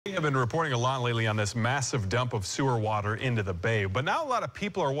I've been reporting a lot lately on this massive dump of sewer water into the bay. But now a lot of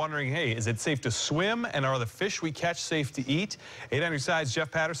people are wondering, hey, is it safe to swim? And are the fish we catch safe to eat? 8 on your sides,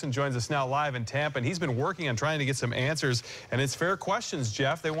 Jeff Patterson joins us now live in Tampa. And he's been working on trying to get some answers. And it's fair questions,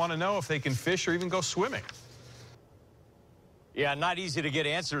 Jeff. They want to know if they can fish or even go swimming. Yeah, not easy to get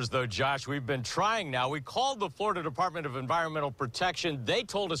answers, though, Josh. We've been trying now. We called the Florida Department of Environmental Protection. They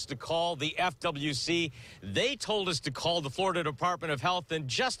told us to call the FWC. They told us to call the Florida Department of Health. And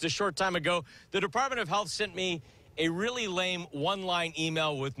just a short time ago, the Department of Health sent me a really lame one-line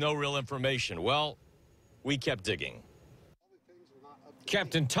email with no real information. Well, we kept digging.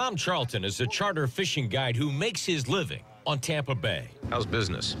 Captain Tom Charlton is a charter fishing guide who makes his living on Tampa Bay. How's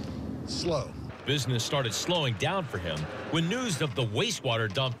business? Slow. Business started slowing down for him when news of the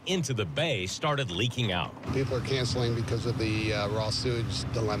wastewater dump into the bay started leaking out. People are canceling because of the raw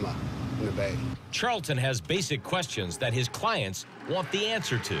sewage dilemma in the bay. Charlton has basic questions that his clients want the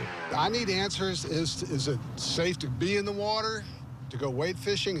answer to. I need answers. Is it safe to be in the water, to go wade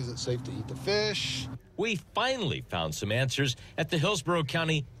fishing? Is it safe to eat the fish? We finally found some answers at the Hillsborough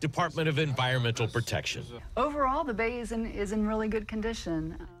County Department of Environmental Protection. Overall, the bay is in really good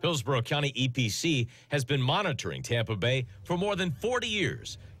condition. Hillsborough County EPC has been monitoring Tampa Bay for more than 40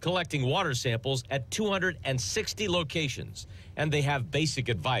 years, collecting water samples at 260 locations. And they have basic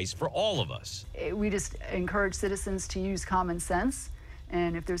advice for all of us. We just encourage citizens to use common sense.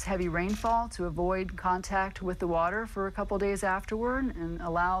 And if there's heavy rainfall, to avoid contact with the water for a couple days afterward and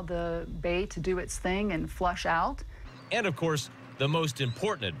allow the bay to do its thing and flush out. And of course, the most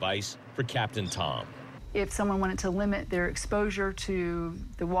important advice for Captain Tom. If someone wanted to limit their exposure to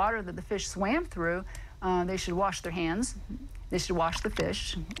the water that the fish swam through, they should wash their hands, they should wash the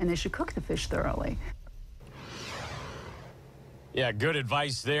fish, and they should cook the fish thoroughly. Yeah, good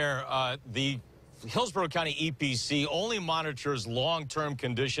advice there. The Hillsborough County EPC only monitors long-term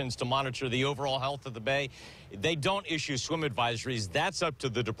conditions to monitor the overall health of the bay. They don't issue swim advisories. That's up to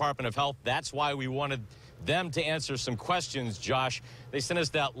the Department of Health. That's why we wanted them to answer some questions, Josh. They sent us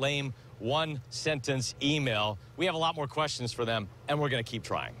that lame one-sentence email. We have a lot more questions for them, and we're going to keep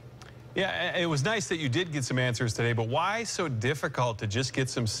trying. Yeah, it was nice that you did get some answers today, but why so difficult to just get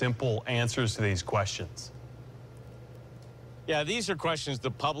some simple answers to these questions? Yeah, these are questions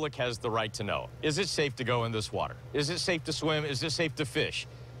the public has the right to know. Is it safe to go in this water? Is it safe to swim? Is it safe to fish?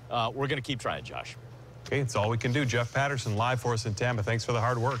 We're going to keep trying, Josh. Okay, it's all we can do. Jeff Patterson live for us in Tampa. Thanks for the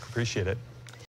hard work. Appreciate it.